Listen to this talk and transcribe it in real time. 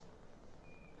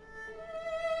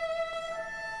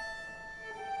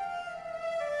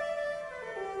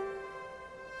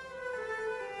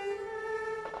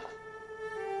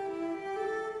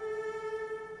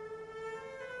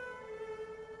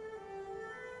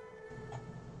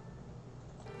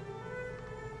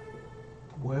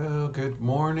Good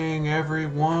morning,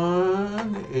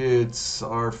 everyone. It's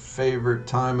our favorite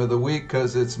time of the week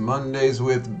because it's Mondays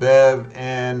with Bev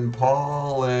and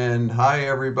Paul. And hi,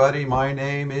 everybody. My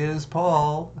name is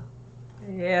Paul.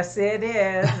 Yes, it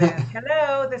is. And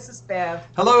hello, this is Bev.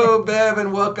 Hello, Bev,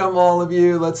 and welcome all of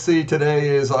you. Let's see, today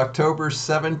is October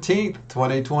 17th,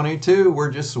 2022.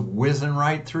 We're just whizzing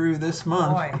right through this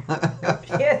month. Boy, no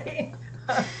kidding.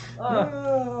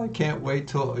 Oh, I can't wait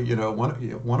till,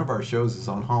 one of our shows is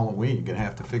on Halloween. You're going to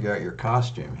have to figure out your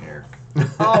costume here.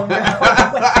 oh no.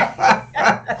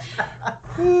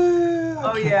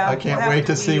 Oh I yeah, can't wait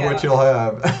to see what you'll we'll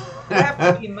have to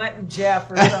have. be Mutt and Jeff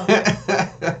or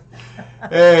something.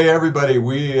 Hey, everybody,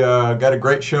 we got a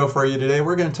great show for you today.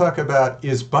 We're going to talk about,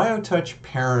 is BioTouch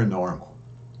paranormal?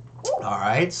 All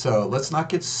right, so let's not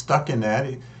get stuck in that.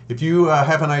 If you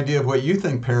have an idea of what you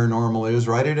think paranormal is,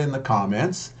 write it in the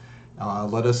comments.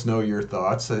 Let us know your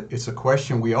thoughts. It's a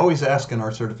question we always ask in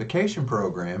our certification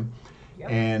program. Yep.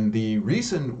 And the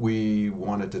reason we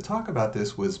wanted to talk about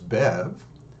this was Bev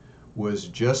was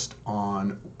just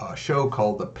on a show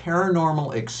called The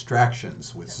Paranormal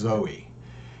Extractions with Zoe.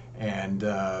 And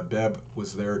Bev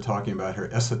was there talking about her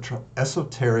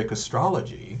esoteric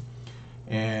astrology,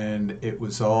 and it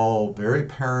was all very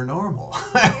paranormal.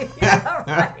 Yeah,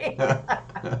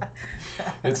 right.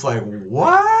 It's like,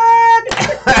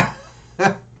 what?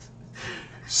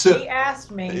 So, She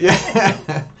asked me.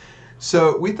 yeah.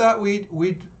 So we thought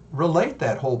we'd relate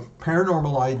that whole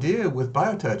paranormal idea with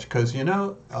BioTouch because,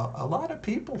 a lot of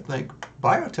people think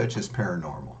BioTouch is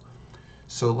paranormal.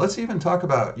 So let's even talk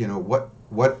about,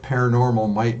 what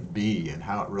paranormal might be and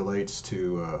how it relates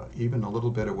to even a little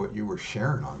bit of what you were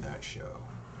sharing on that show.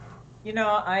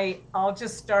 I'll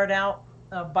just start out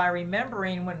by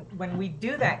remembering when we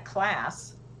do that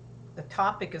class, the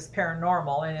topic is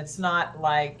paranormal, and it's not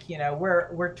like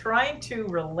we're trying to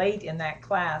relate in that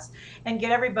class and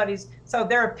get everybody's. So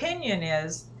their opinion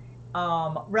is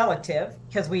relative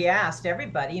because we asked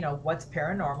everybody, what's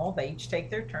paranormal. They each take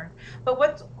their turn. But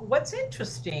what's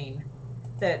interesting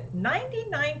that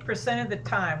 99% of the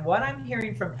time, what I'm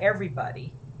hearing from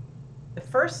everybody, the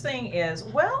first thing is,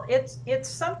 well, it's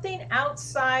something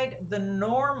outside the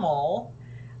normal,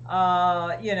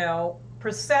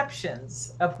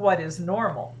 perceptions of what is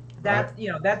normal. Right.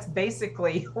 That's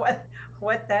basically what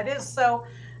that is. So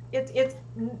it's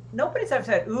nobody's ever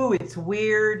said, ooh, it's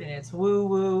weird and it's woo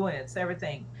woo and it's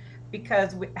everything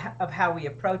because of how we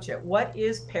approach it. What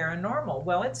is paranormal?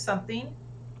 Well, it's something,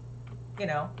 you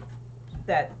know,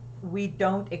 that we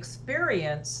don't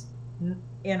experience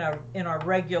in a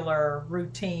regular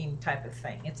routine type of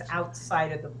thing. It's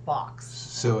outside of the box.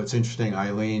 So it's interesting.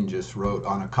 Eileen just wrote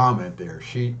on a comment there.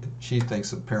 She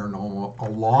thinks of paranormal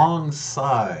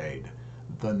alongside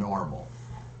the normal.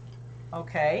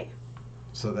 Okay,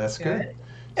 So that's good.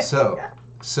 good. So Yeah.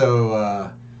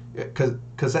 so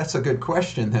because that's a good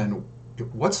question. Then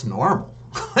what's normal?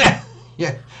 Yeah,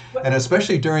 and Well,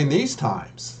 especially during these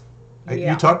times. You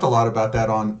yeah, talked a lot about that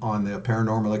on the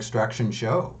Paranormal Extraction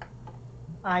show.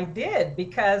 I did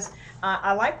because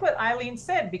I like what Eileen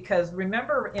said because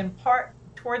remember in part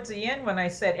towards the end when I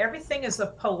said everything is a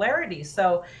polarity.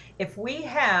 So if we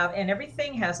have and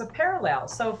everything has a parallel.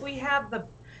 So if we have the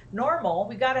normal,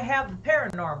 we got to have the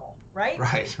paranormal, right?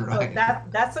 Right, So right,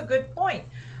 that's a good point.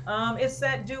 It's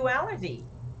that duality,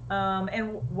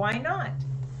 and why not?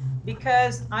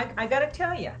 Because I got to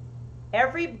tell you,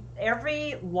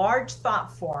 every large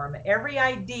thought form, every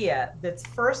idea that's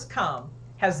first come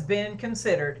has been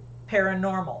considered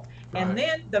paranormal. And right,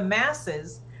 then the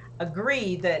masses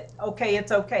agree that okay,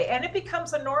 it's okay, and it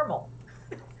becomes a normal.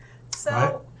 right.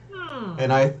 So,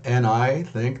 And I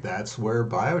think that's where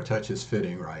BioTouch is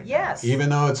fitting right now. yes. Even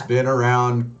though it's been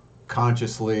around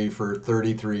consciously for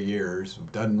 33 years,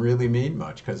 doesn't really mean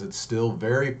much because it's still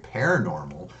very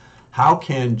paranormal. How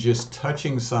can just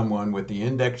touching someone with the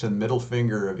index and middle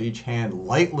finger of each hand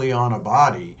lightly on a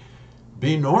body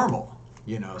be normal?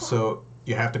 So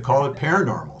you have to call it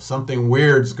paranormal. Something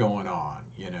weird's going on.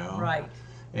 Right.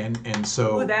 And Ooh,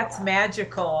 so that's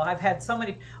magical. I've had so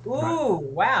many. right. Ooh,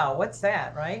 wow, what's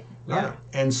that, right? Right. Yeah.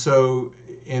 And so,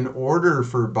 in order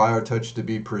for BioTouch to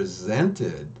be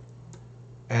presented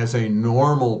as a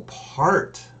normal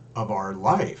part of our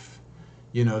life,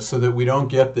 so that we don't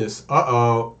get this,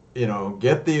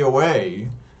 get thee away,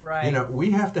 Right.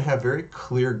 we have to have very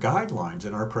clear guidelines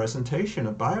in our presentation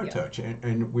of Yeah. BioTouch.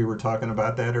 And we were talking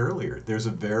about that earlier. There's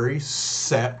a very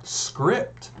set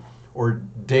script or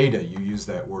data, you use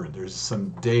that word. There's some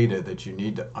data that you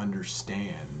need to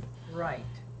understand Right.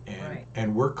 and Right.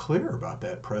 and we're clear about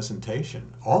that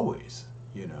presentation always.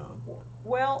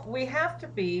 Well, we have to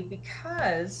be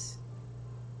because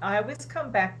I always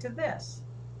come back to this,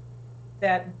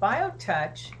 that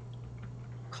BioTouch,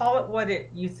 call it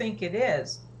what you think it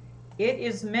is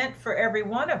meant for every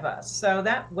one of us. So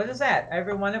that, what is that?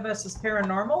 Every one of us is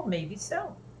paranormal? Maybe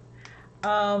so.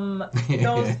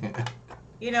 Those,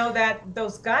 that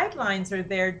those guidelines are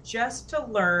there just to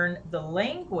learn the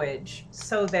language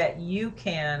so that you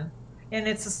can, and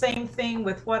it's the same thing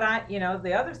with what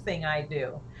the other thing I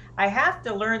do. I have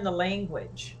to learn the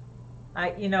language.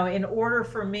 In order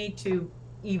for me to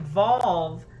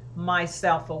evolve my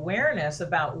self-awareness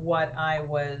about what I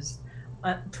was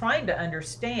trying to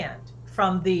understand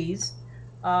from these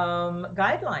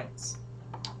guidelines.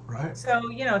 Right. So,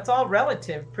 it's all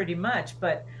relative pretty much,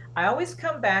 but I always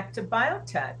come back to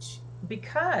BioTouch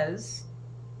because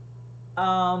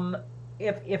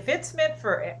if it's meant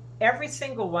for every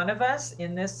single one of us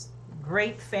in this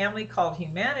great family called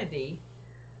humanity,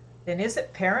 then is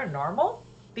it paranormal?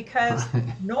 Because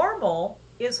normal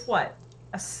is what?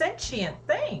 A sentient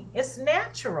thing. It's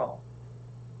natural.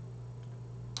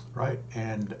 Right.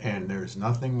 And there's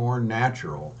nothing more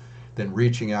natural than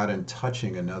reaching out and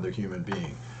touching another human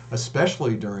being,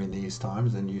 especially during these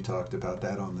times, and you talked about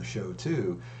that on the show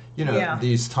too. Yeah.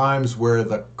 These times where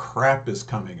the crap is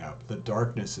coming up, the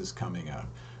darkness is coming up,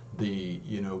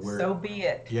 where So be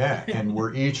it. yeah, and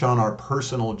we're each on our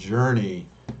personal journey,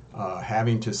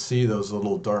 having to see those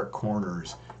little dark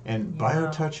corners. And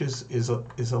Yeah. BioTouch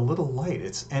is a little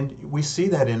light. And we see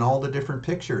that in all the different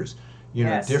pictures.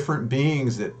 Yes. Different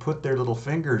beings that put their little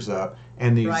fingers up,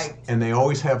 and Right. and they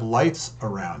always have lights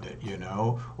around it.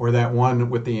 Or that one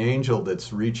with the angel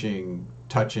that's reaching,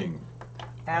 touching.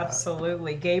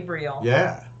 Absolutely. Gabriel.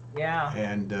 Yeah. Yeah.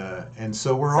 And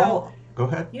so we're all. Go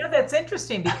ahead. That's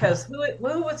interesting because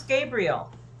who was Gabriel?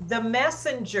 The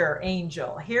messenger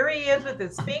angel. Here he is with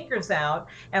his fingers out.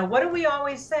 And what do we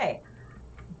always say?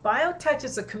 BioTouch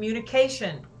is a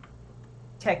communication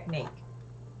technique.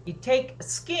 You take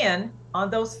skin on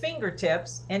those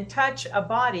fingertips and touch a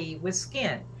body with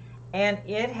skin, and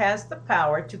it has the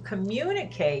power to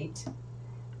communicate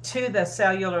to the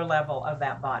cellular level of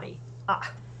that body.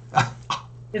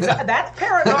 That's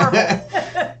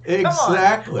paranormal.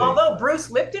 Exactly. Although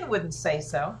Bruce Lipton wouldn't say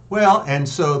so. Well, and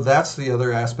so that's the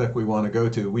other aspect we want to go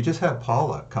to. We just had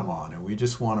Paula come on, and we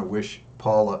just want to wish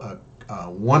Paula a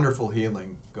wonderful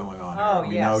healing going on. Oh,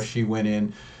 We yes. know she went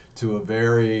in to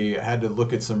had to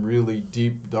look at some really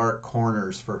deep, dark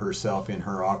corners for herself in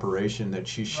her operation that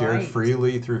she shared Right.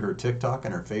 freely through her TikTok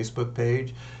and her Facebook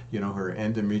page. Her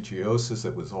endometriosis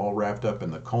that was all wrapped up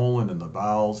in the colon and the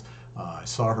bowels. I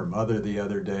saw her mother the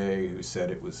other day who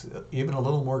said it was even a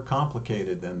little more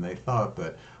complicated than they thought,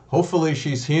 but hopefully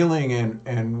she's healing,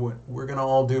 and we're going to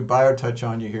all do BioTouch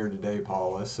on you here today,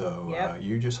 Paula. So Yep.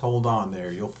 you just hold on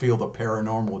there. You'll feel the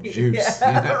paranormal juice.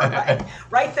 Yeah,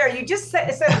 right there. You just said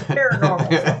it's paranormal.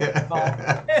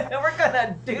 We're going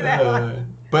to do that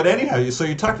one. But anyhow, so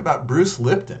you talked about Bruce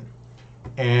Lipton,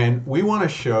 and we want to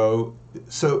show,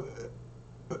 so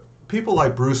people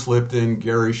like Bruce Lipton,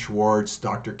 Gary Schwartz,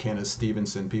 Dr. Kenneth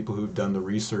Stevenson, people who've done the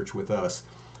research with us,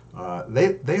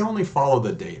 they only follow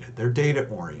the data. They're data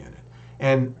oriented,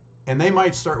 and they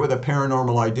might start with a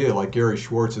paranormal idea, like Gary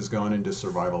Schwartz has gone into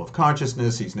survival of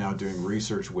consciousness. He's now doing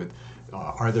research with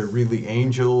are there really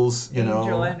angels?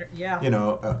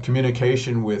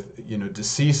 Communication with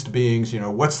deceased beings.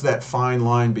 What's that fine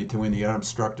line between the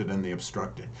unobstructed and the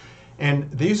obstructed?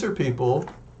 And these are people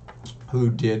who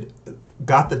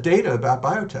got the data about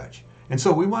BioTouch. And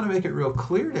so we want to make it real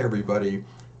clear to everybody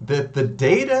that the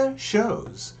data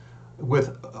shows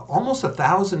with almost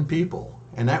 1,000 people,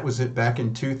 and that was it back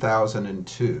in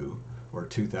 2002 or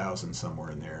 2000,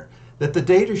 somewhere in there, that the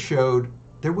data showed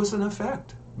there was an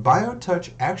effect.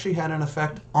 BioTouch actually had an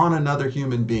effect on another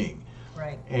human being.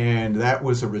 Right. And that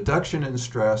was a reduction in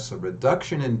stress, a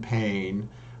reduction in pain,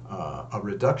 a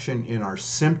reduction in our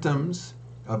symptoms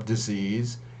of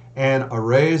disease, and a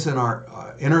raise in our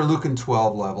interleukin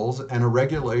 12 levels, and a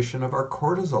regulation of our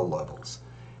cortisol levels.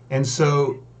 And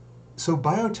so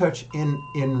BioTouch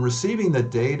in receiving the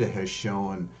data has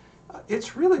shown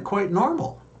it's really quite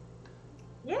normal.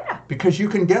 Yeah. Because you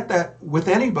can get that with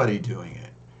anybody doing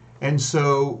it. And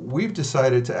so we've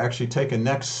decided to actually take a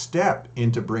next step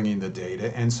into bringing the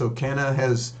data. And so Kenna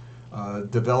has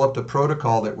developed a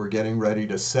protocol that we're getting ready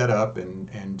to set up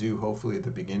and do hopefully at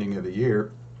the beginning of the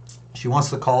year. She wants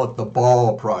to call it the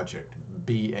BALL Project,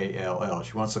 BALL.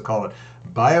 She wants to call it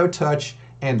BioTouch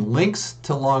and Links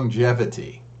to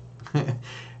Longevity.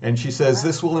 And she says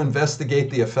this will investigate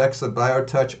the effects of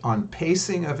BioTouch on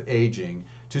pacing of aging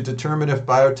to determine if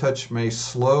BioTouch may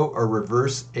slow or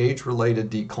reverse age-related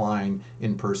decline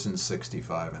in persons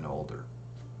 65 and older.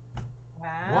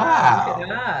 Wow, look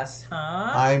at Wow. us,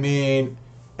 huh? I mean,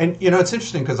 and you know, it's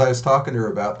interesting because I was talking to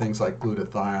her about things like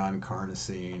glutathione,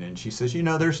 carnosine, and she says, you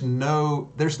know, there's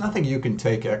nothing you can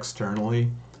take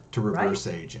externally to reverse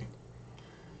Right, aging.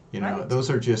 You know, right. those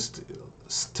are just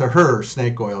to her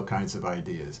snake oil kinds of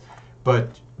ideas.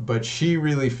 But she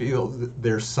really feels that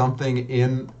there's something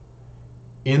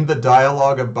in the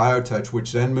dialogue of BioTouch,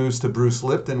 which then moves to Bruce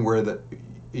Lipton, where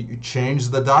you change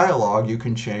the dialogue, you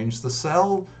can change the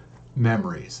cell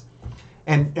memories.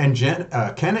 And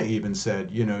Kenna even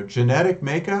said, you know, genetic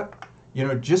makeup, you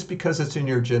know, just because it's in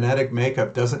your genetic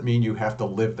makeup doesn't mean you have to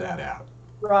live that out.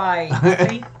 Right.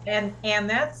 And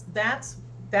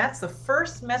that's the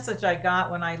first message I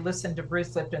got when I listened to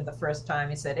Bruce Lipton the first time.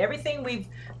 He said everything we've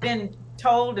been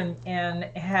told and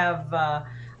have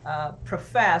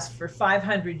professed for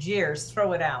 500 years,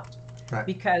 throw it out, Right.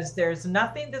 because there's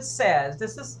nothing that says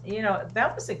this is,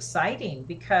 that was exciting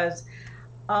because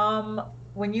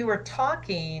when you were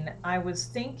talking, I was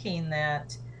thinking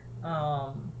that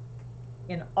um,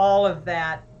 in all of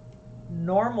that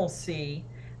normalcy,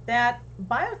 that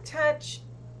BioTouch,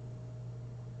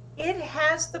 it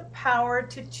has the power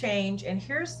to change. And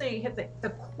here's the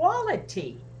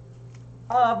quality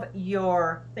of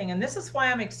your thing. And this is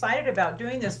why I'm excited about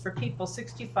doing this for people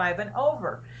 65 and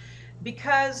over,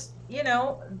 because,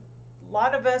 a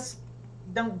lot of us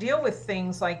don't deal with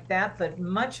things like that, but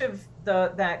much of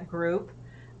that group,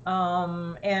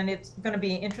 and it's going to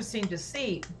be interesting to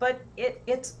see. But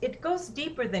it goes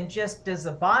deeper than just, does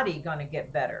the body going to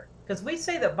get better? Because we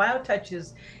say that BioTouch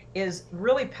is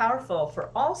really powerful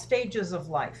for all stages of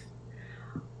life,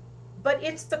 but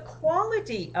it's the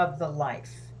quality of the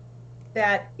life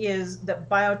that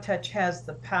BioTouch has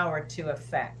the power to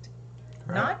affect,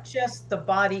 Right. not just the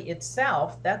body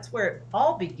itself. That's where it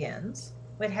all begins.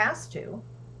 It has to,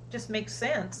 just makes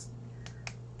sense.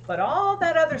 But all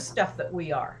that other stuff that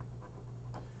we are.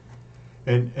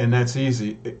 And that's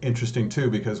interesting too,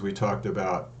 because we talked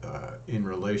about in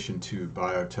relation to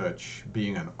BioTouch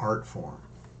being an art form.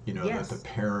 You know that the Yes.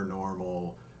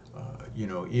 paranormal, you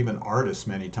know, even artists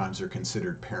many times are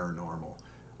considered paranormal,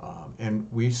 and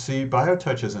we see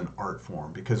BioTouch as an art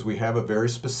form because we have a very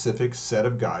specific set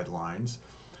of guidelines.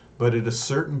 But at a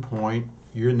certain point,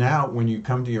 you're now when you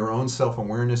come to your own self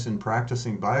awareness in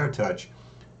practicing BioTouch,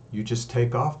 you just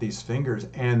take off these fingers,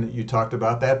 and you talked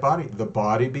about that body. The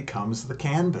body becomes the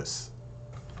canvas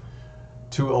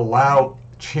to Right. allow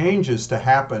changes to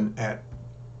happen at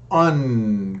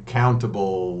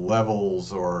uncountable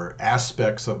levels or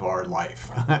aspects of our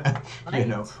life. You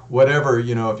know, Right. whatever,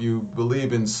 you know, if you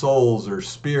believe in souls or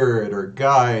spirit or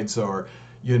guides or,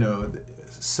 you know,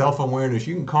 self awareness,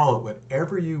 you can call it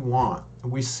whatever you want.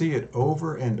 We see it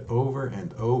over and over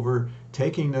and over,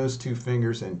 taking those two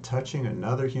fingers and touching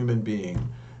another human being,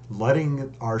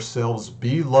 letting ourselves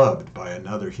be loved by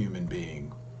another human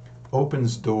being,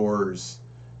 opens doors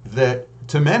that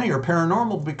to many are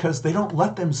paranormal because they don't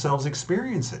let themselves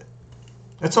experience it.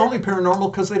 It's only And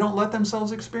paranormal because they don't let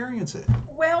themselves experience it.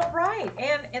 well, right.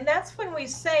 And that's when we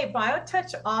say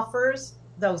BioTouch offers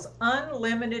those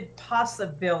unlimited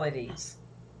possibilities.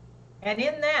 And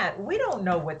in that, we don't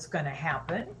know what's going to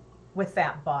happen with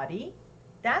that body.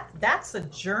 That's a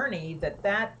journey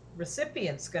that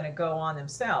recipient's going to go on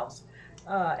themselves.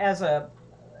 As a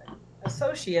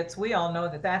associates, we all know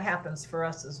that happens for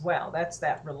us as well. That's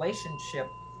that relationship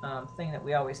thing that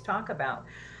we always talk about.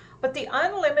 But the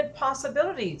unlimited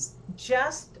possibilities,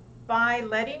 just by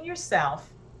letting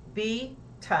yourself be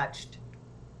touched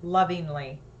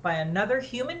lovingly by another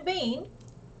human being,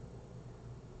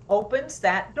 opens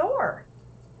that door.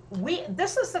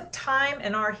 This is a time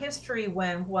in our history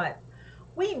when what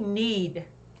we need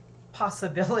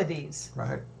possibilities.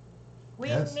 Right. We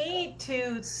Yes. need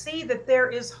to see that there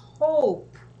is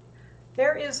hope.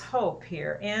 There is hope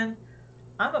here. And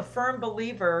I'm a firm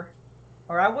believer,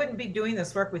 or I wouldn't be doing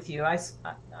this work with you. I,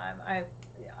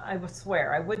 I would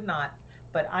swear I would not.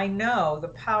 But I know the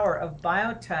power of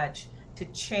BioTouch to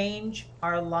change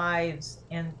our lives,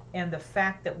 and the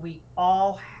fact that we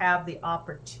all have the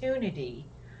opportunity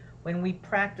when we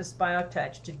practice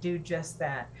BioTouch to do just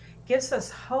that gives us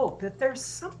hope that there's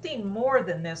something more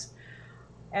than this,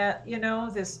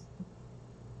 this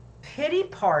pity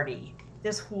party,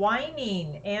 this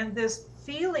whining, and this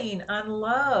feeling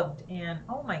unloved. And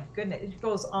oh my goodness, it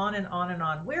goes on and on and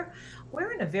on.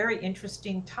 We're in a very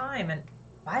interesting time, and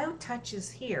BioTouch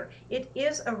is here. It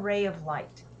is a ray of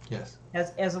light. Yes.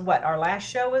 As what our last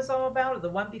show is all about, or the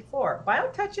one before.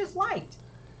 BioTouch is light.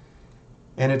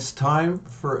 And it's time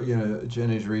for, you know,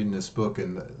 Jenny's reading this book,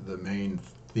 and the main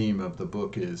theme of the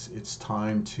book is it's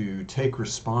time to take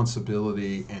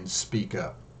responsibility and speak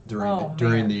up.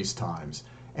 during these times.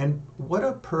 And what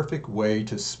a perfect way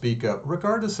to speak up,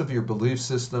 regardless of your belief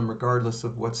system, regardless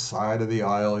of what side of the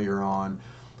aisle you're on.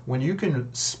 When you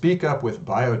can speak up with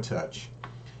BioTouch,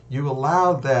 you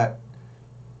allow that,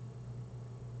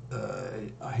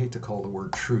 I hate to call the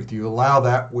word truth, you allow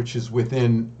that which is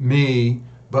within me,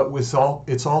 but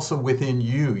it's also within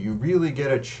you. You really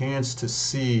get a chance to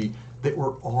see that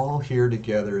we're all here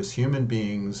together as human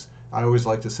beings. I always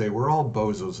like to say we're all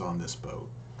bozos on this boat.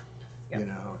 Yep.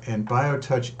 And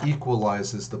BioTouch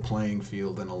equalizes the playing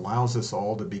field and allows us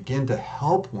all to begin to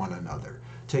help one another,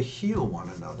 to heal one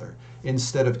another,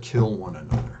 instead of kill one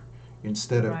another,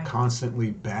 instead of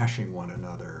constantly bashing one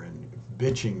another and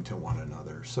bitching to one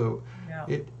another. So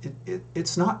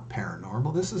it's not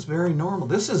paranormal. This is very normal.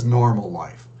 This is normal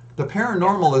life. The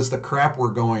paranormal is the crap we're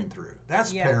going through.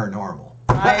 That's paranormal.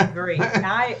 I agree.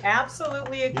 I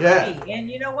absolutely agree. Yeah. And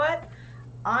you know what?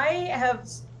 I have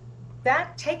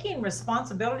that taking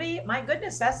responsibility. My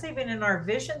goodness, that's even in our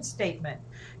vision statement,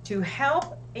 to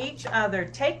help each other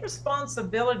take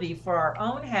responsibility for our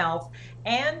own health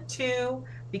and to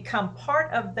become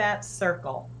part of that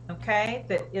circle. Okay,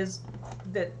 that is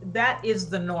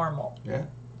the normal. Yeah.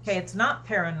 Okay, it's not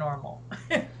paranormal.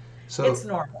 So it's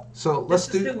normal. So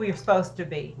this is who we're supposed to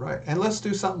be. Right, and let's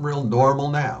do something real normal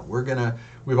now.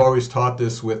 We've always taught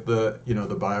this with the the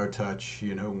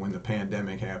BioTouch, when the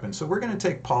pandemic happened. So we're gonna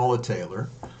take Paula Taylor,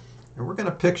 and we're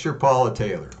gonna picture Paula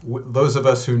Taylor. Those of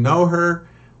us who know her,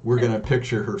 we're gonna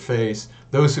picture her face.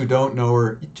 Those who don't know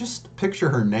her, just picture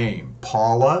her name,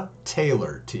 Paula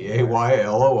Taylor,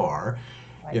 Taylor.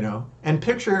 And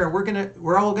picture her.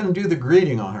 We're all gonna do the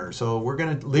greeting on her. So we're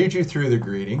gonna lead you through the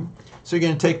greeting. So you're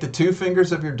gonna take the 2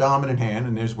 fingers of your dominant hand,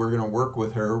 and as we're gonna work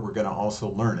with her, we're gonna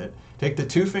also learn it. Take the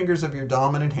 2 fingers of your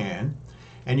dominant hand,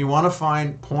 and you want to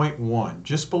find point 1,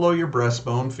 just below your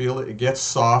breastbone. Feel it gets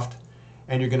soft,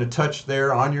 and you're gonna touch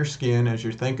there on your skin as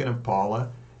you're thinking of Paula,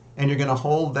 and you're gonna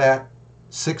hold that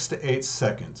 6 to 8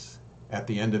 seconds at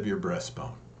the end of your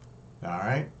breastbone. All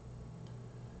right.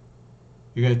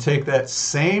 You're going to take that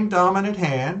same dominant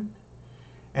hand,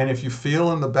 and if you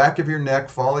feel in the back of your neck,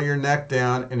 follow your neck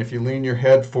down, and if you lean your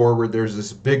head forward, there's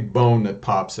this big bone that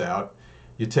pops out.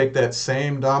 You take that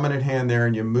same dominant hand there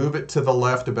and you move it to the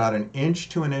left about 1 inch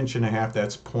to 1.5 inches.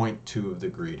 That's point 2 of the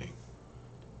greeting.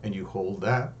 And you hold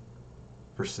that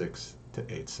for 6 to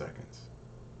 8 seconds.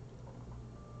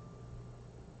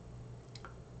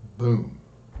 Boom.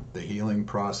 The healing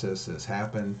process has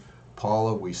happened.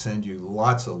 Paula, we send you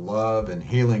lots of love and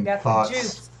healing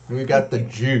thoughts. We got the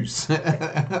juice.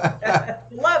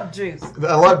 Love juice.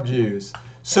 I love juice.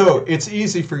 So it's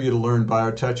easy for you to learn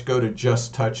BioTouch. Go to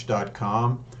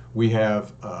justtouch.com. We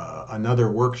have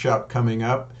another workshop coming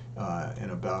up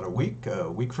in about a week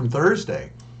from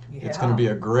Thursday. Yeah. It's going to be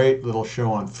a great little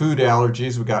show on food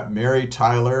allergies. We got Mary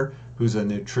Tyler, who's a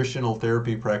nutritional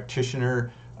therapy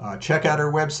practitioner. Check out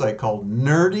her website called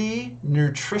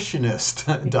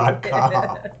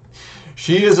nerdynutritionist.com.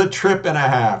 She is a trip and a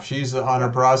half. She's on her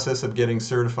process of getting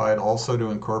certified also to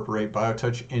incorporate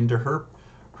BioTouch into her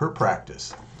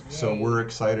practice. Yay. So we're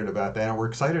excited about that. And we're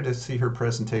excited to see her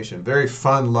presentation. Very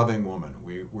fun, loving woman.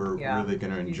 We're really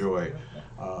going to enjoy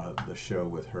the show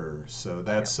with her. So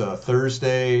that's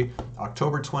Thursday,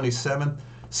 October 27th,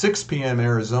 6 p.m.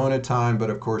 Arizona time.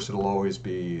 But of course, it'll always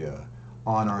be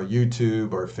on our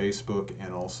YouTube, our Facebook,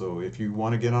 and also if you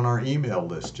want to get on our email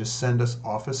list, just send us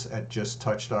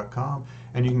office@justtouch.com,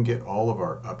 and you can get all of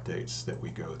our updates that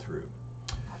we go through.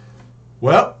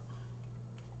 Well,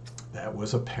 that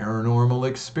was a paranormal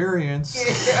experience.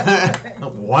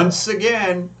 Once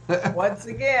again. Once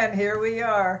again, here we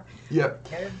are. Yep.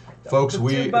 Folks,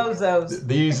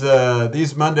 these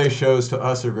Monday shows to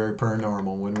us are very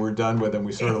paranormal. When we're done with them,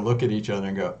 we sort of look at each other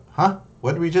and go, huh?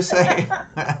 What did we just say?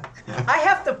 I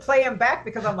have to play them back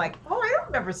because I'm like, oh, I don't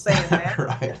remember saying that.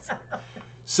 Right.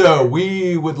 So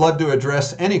we would love to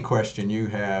address any question you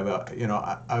have.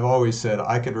 I've always said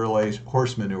I could relate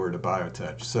horse manure to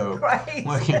BioTouch. So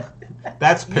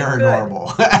that's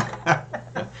paranormal.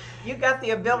 You got the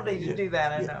ability to do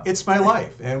that, I know. It's my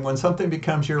life. And when something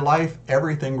becomes your life,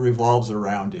 everything revolves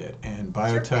around it. And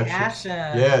BioTouch,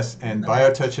 yes, and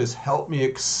BioTouch has helped me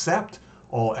accept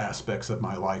all aspects of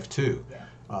my life too. Yeah.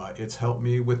 It's helped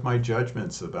me with my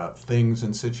judgments about things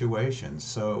and situations.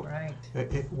 So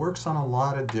it works on a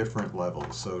lot of different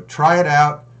levels. So try it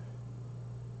out.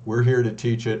 We're here to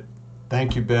teach it.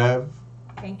 Thank you, Bev.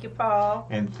 Thank you, Paul.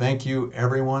 And thank you,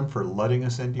 everyone, for letting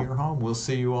us into your home. We'll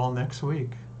see you all next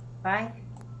week. Bye.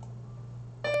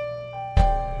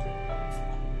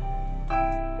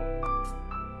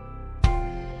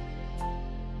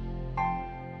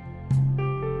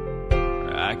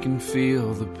 I can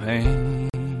feel the pain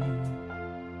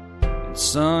in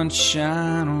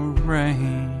sunshine or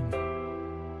rain.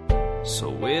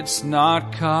 So it's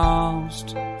not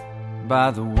caused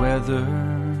by the weather,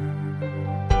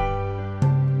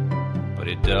 but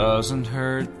it doesn't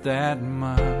hurt that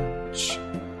much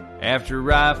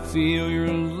after I feel your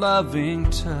loving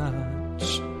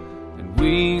touch and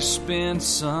we spend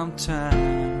some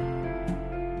time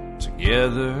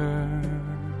together.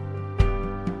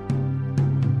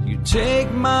 You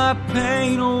take my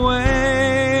pain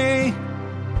away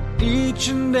each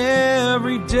and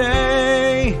every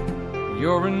day.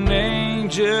 You're an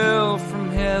angel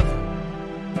from heaven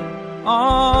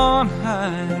on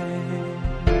high.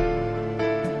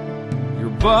 Your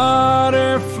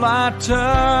butterfly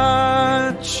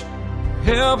touch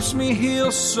helps me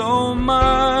heal so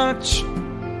much,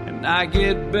 and I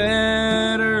get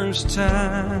better as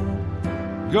time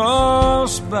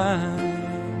goes by.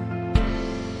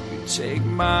 You take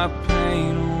my pain